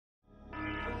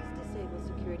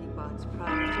bots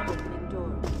prior to opening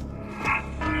doors.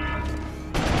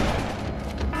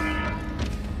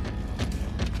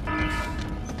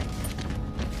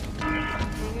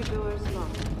 Hangar doors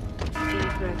locked.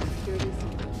 Incorrect security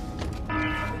sequence.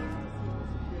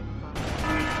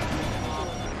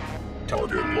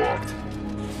 Target locked.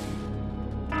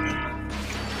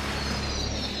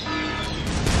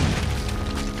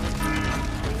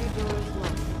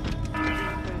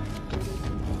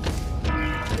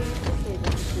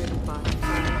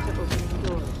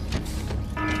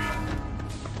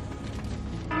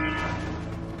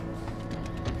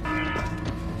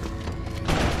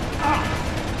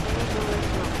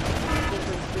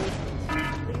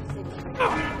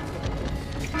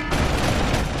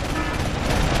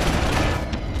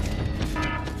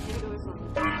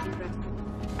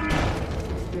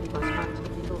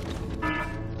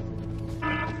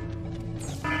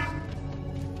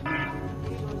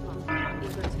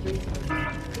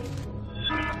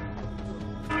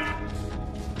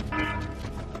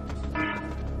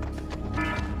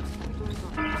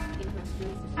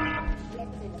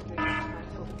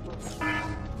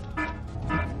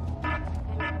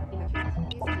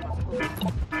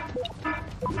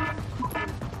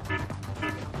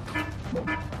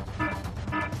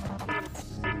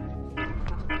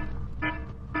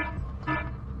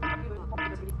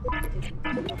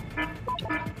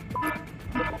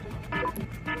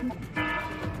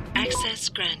 Access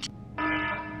granted.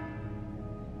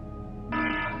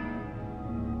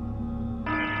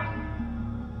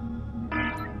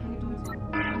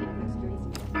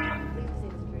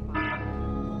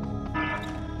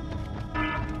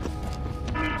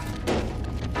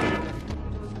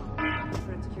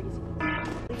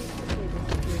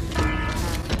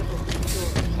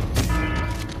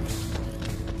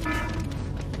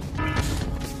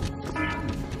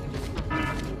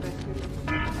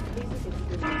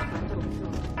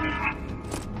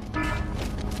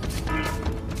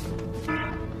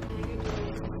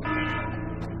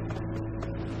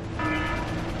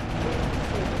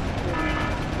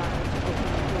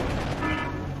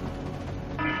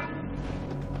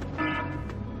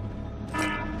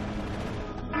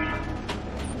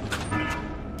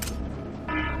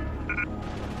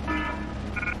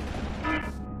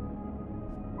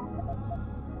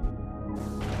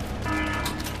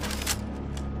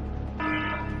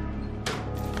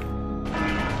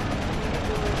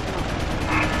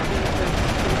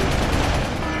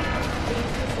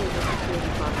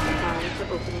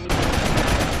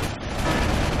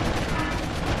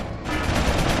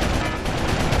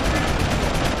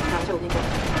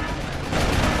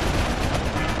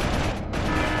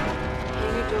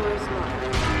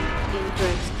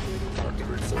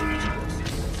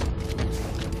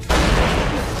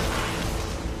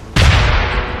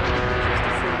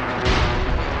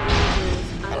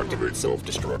 Activate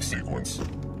self-destruct sequence.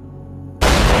 Security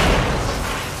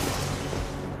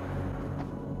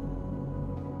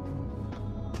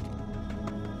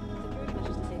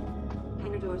measures disabled.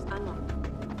 Hangar doors unlocked.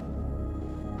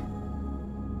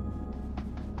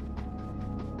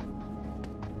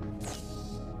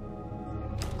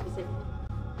 Disabled.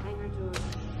 Hangar doors.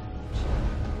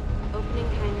 Opening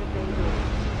hangar bay doors.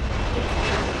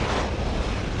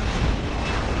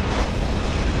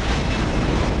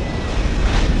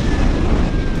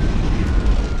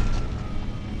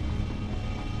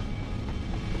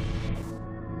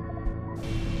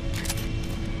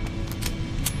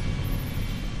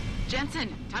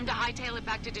 Jensen, time to hightail it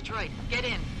back to Detroit. Get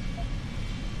in.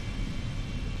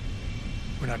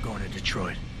 We're not going to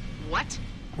Detroit. What?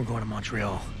 We're going to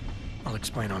Montreal. I'll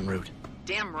explain en route.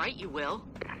 Damn right you will.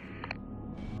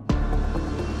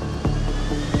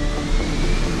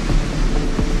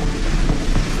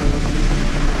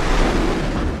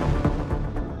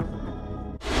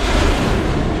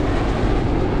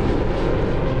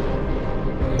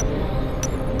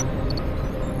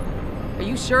 Are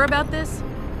you sure about this?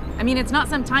 I mean, it's not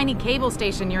some tiny cable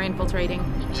station you're infiltrating.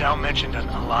 Zal mentioned an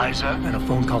Eliza and a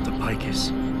phone call to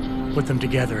Picus. Put them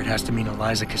together, it has to mean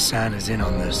Eliza Cassan is in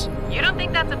on this. You don't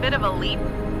think that's a bit of a leap?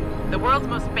 The world's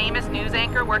most famous news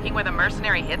anchor working with a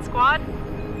mercenary hit squad?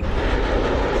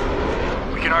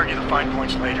 We can argue the fine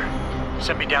points later.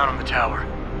 Send me down on the tower.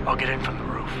 I'll get in from the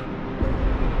roof.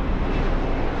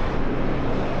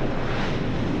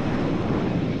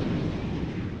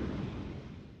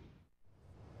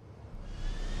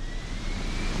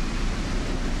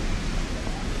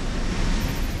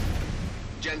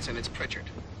 Jensen, it's Pritchard.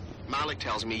 Malik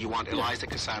tells me you want Eliza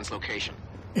Cassan's location.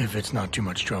 If it's not too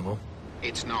much trouble.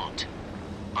 It's not.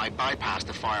 I bypassed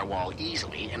the firewall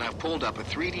easily, and I've pulled up a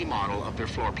 3D model of their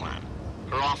floor plan.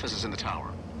 Her office is in the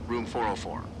tower, room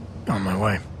 404. On my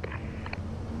way.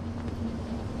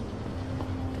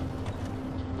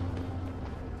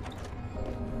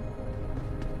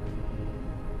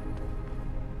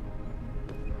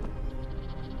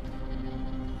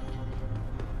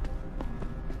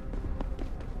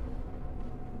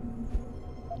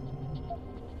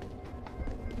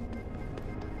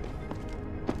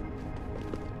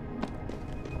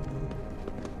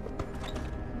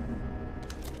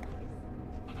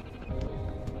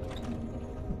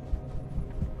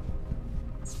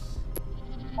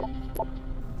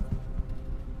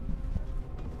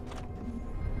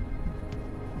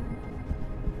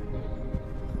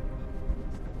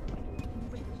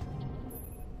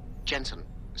 Jensen,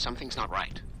 something's not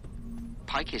right.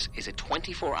 Picus is a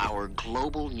 24-hour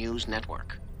global news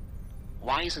network.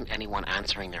 Why isn't anyone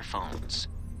answering their phones?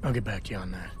 I'll get back to you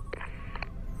on that.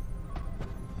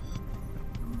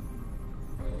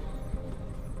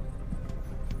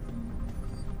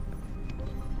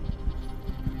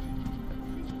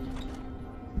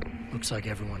 Looks like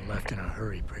everyone left in a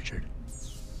hurry, Pritchard.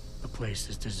 The place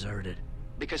is deserted.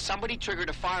 Because somebody triggered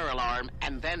a fire alarm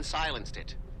and then silenced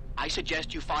it. I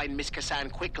suggest you find Miss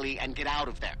Kassan quickly and get out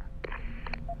of there.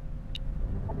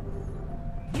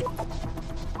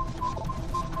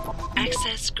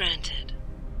 Access granted.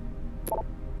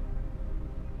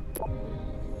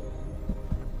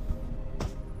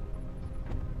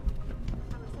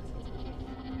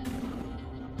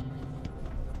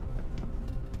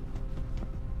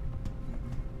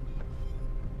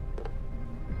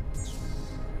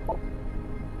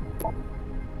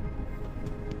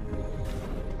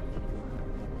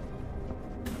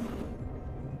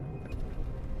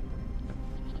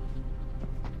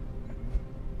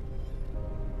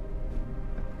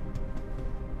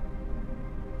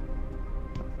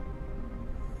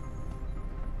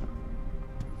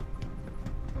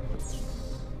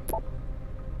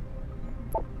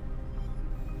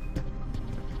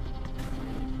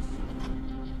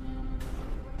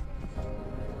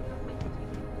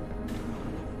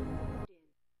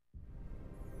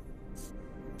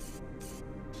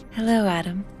 Hello,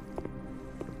 Adam.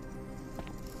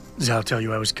 Zal tell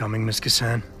you I was coming, Miss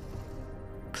Kassan?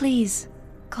 Please,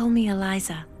 call me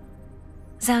Eliza.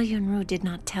 Zhao Yunru did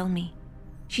not tell me.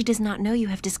 She does not know you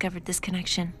have discovered this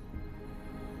connection.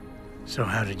 So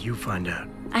how did you find out?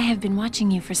 I have been watching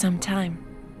you for some time.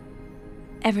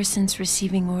 Ever since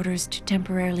receiving orders to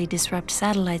temporarily disrupt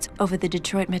satellites over the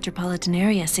Detroit metropolitan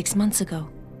area 6 months ago.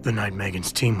 The night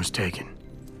Megan's team was taken.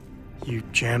 You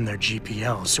jammed their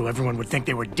GPL so everyone would think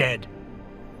they were dead.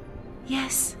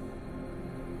 Yes.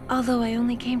 Although I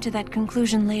only came to that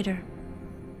conclusion later.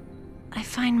 I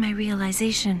find my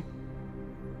realization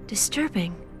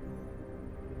disturbing.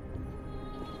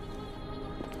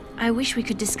 I wish we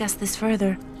could discuss this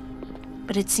further,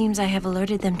 but it seems I have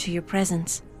alerted them to your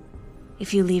presence.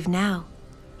 If you leave now,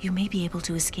 you may be able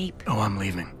to escape. Oh, I'm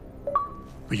leaving.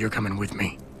 But you're coming with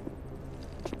me.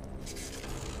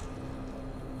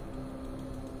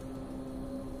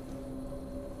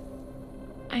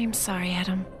 I am sorry,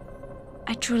 Adam.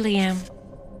 I truly am.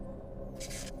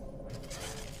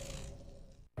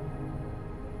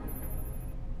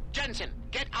 Jensen,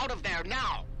 get out of there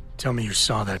now! Tell me you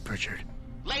saw that, Pritchard.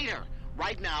 Later.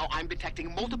 Right now, I'm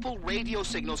detecting multiple radio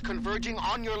signals converging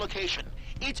on your location.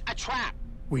 It's a trap.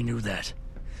 We knew that.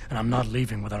 And I'm not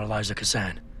leaving without Eliza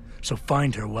Kassan. So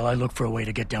find her while I look for a way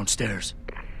to get downstairs.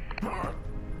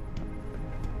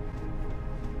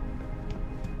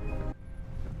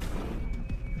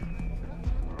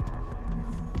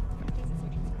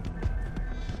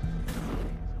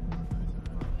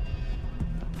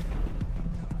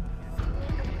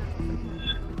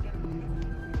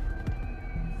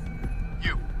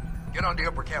 Get on the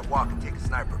upper catwalk and take a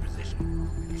sniper position.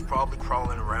 He's probably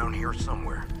crawling around here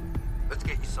somewhere. Let's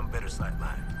get you some better sight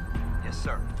line. Yes,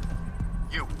 sir.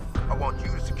 You, I want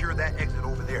you to secure that exit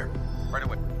over there. Right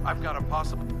away. I've got a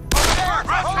possible...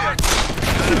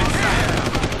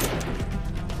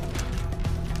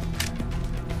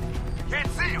 Can't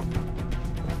see him!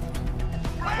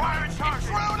 Fire in target!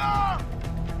 Intruder!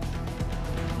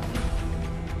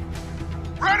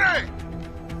 Ready!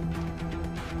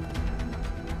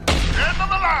 End of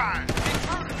the line!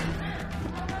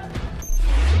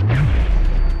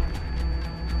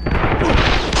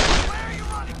 Where are you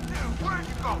running to? Where are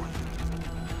you going?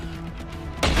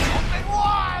 Open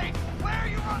wide! Where are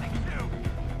you running to?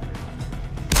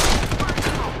 Where are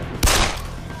you going?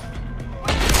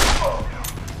 Where are you going?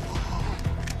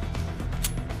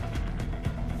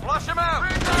 Flush him out!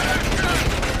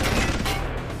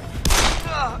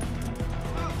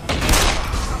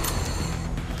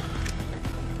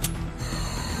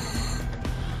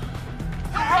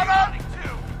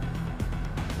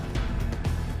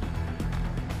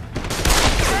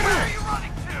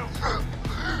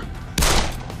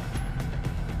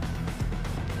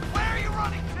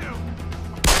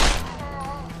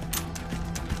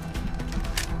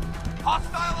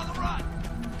 Hostile on the run!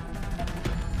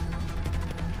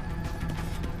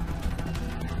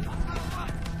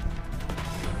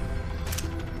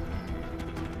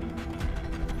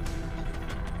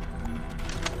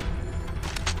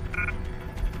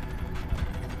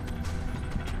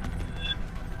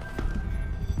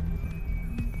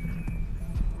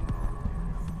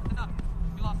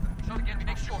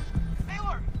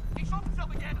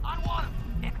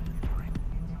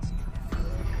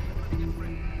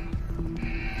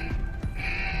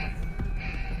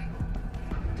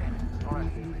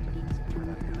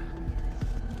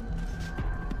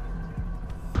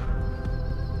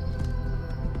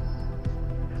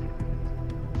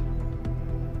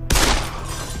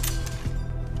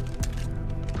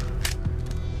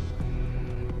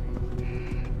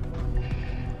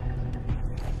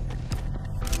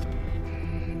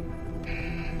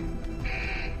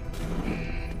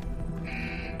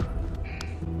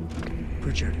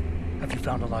 Richard, have you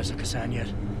found Eliza Cassan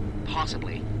yet?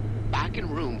 Possibly. Back in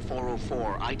room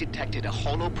 404, I detected a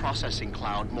holo processing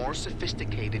cloud more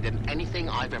sophisticated than anything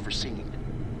I've ever seen.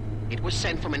 It was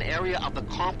sent from an area of the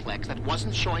complex that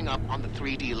wasn't showing up on the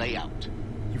 3D layout.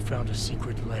 You found a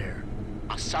secret lair.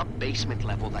 A sub-basement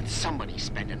level that somebody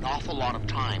spent an awful lot of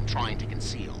time trying to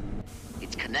conceal.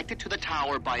 It's connected to the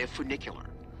tower by a funicular.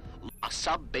 A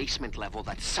sub-basement level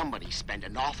that somebody spent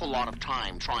an awful lot of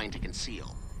time trying to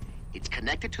conceal. It's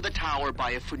connected to the tower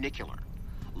by a funicular.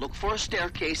 Look for a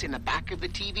staircase in the back of the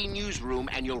TV newsroom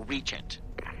and you'll reach it.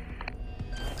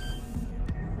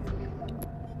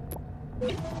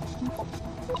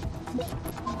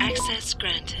 Access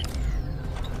granted.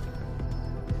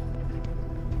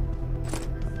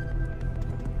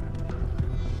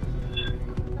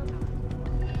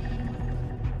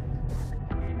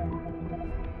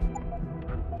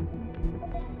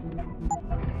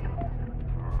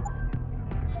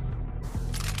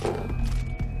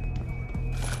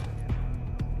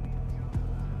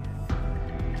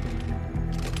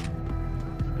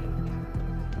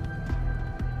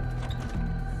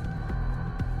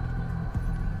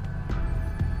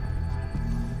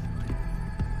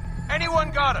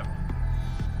 Anyone got him?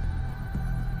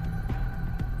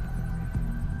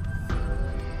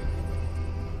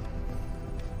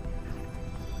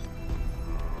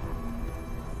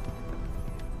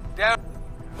 Down.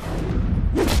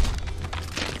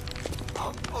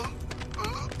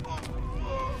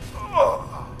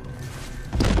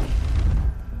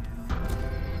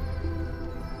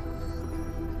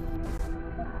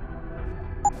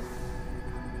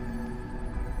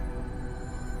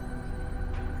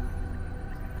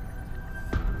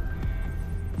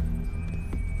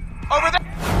 Over there!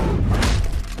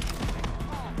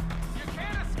 You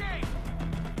can't escape!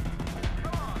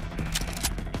 Come on!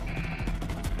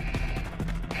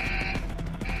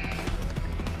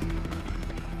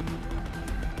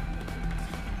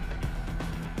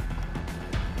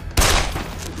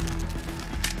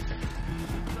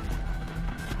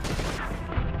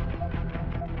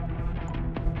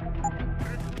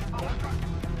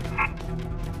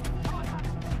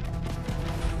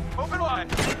 Open wide!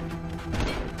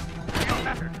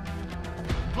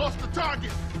 Lost the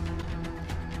target!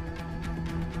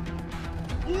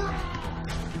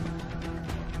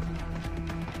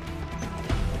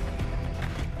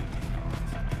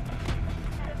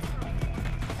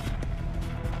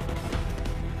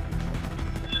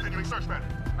 Continuing search matter.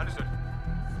 Understood.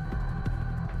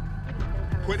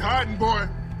 Quit hiding, boy.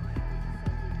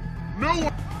 No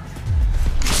one...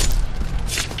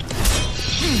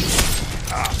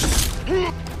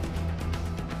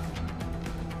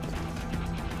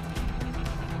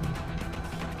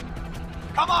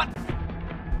 Come on!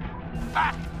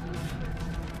 Back!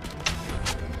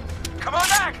 Come on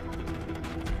back!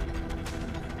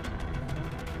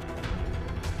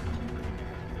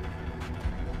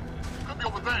 Could be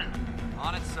over there.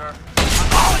 On it, sir.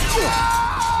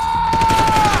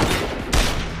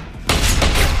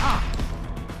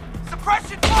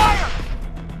 Suppression fire!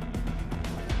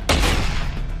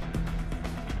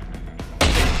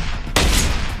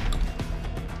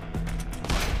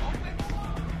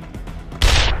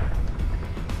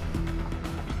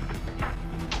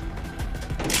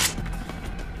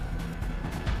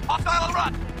 Hostile on the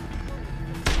run!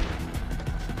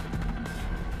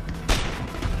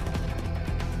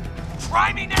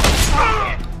 Try me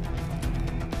now!